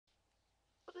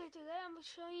Okay, today I'm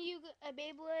showing you a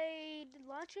Beyblade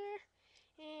launcher,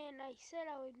 and I said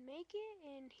I would make it,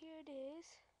 and here it is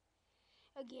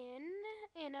again,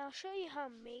 and I'll show you how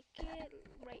to make it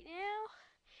right now.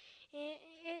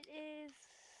 It is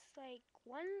like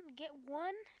get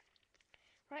one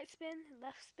right spin,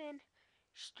 left spin,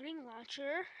 string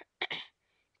launcher,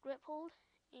 grip hold,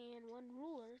 and one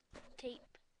ruler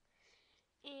tape.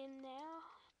 And now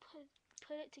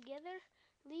put it together.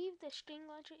 Leave the string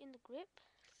launcher in the grip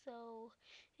so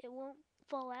it won't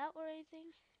fall out or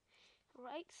anything.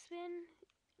 Right spin,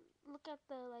 look at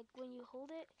the, like, when you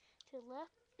hold it to the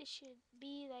left, it should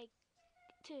be like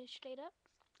to straight up,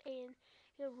 and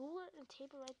your ruler and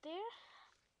tape it right there.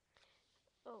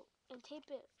 Oh, and tape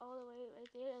it all the way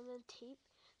right there, and then tape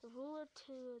the ruler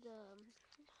to the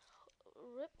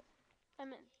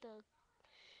the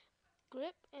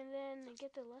grip, and then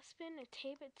get the left spin and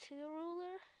tape it to the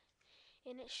ruler,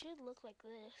 and it should look like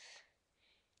this.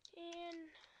 And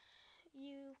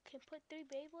you can put 3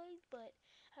 Beyblades, but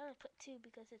I'm gonna put 2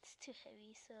 because it's too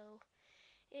heavy. So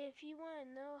if you want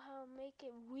to know how to make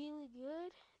it really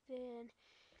good, then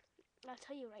I'll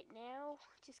tell you right now.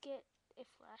 Just get a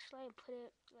flashlight and put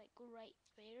it like right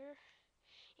there,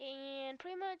 and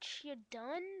pretty much you're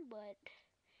done. But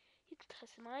you can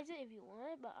customize it if you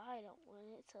want, but I don't want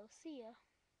it. So see ya.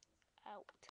 Out.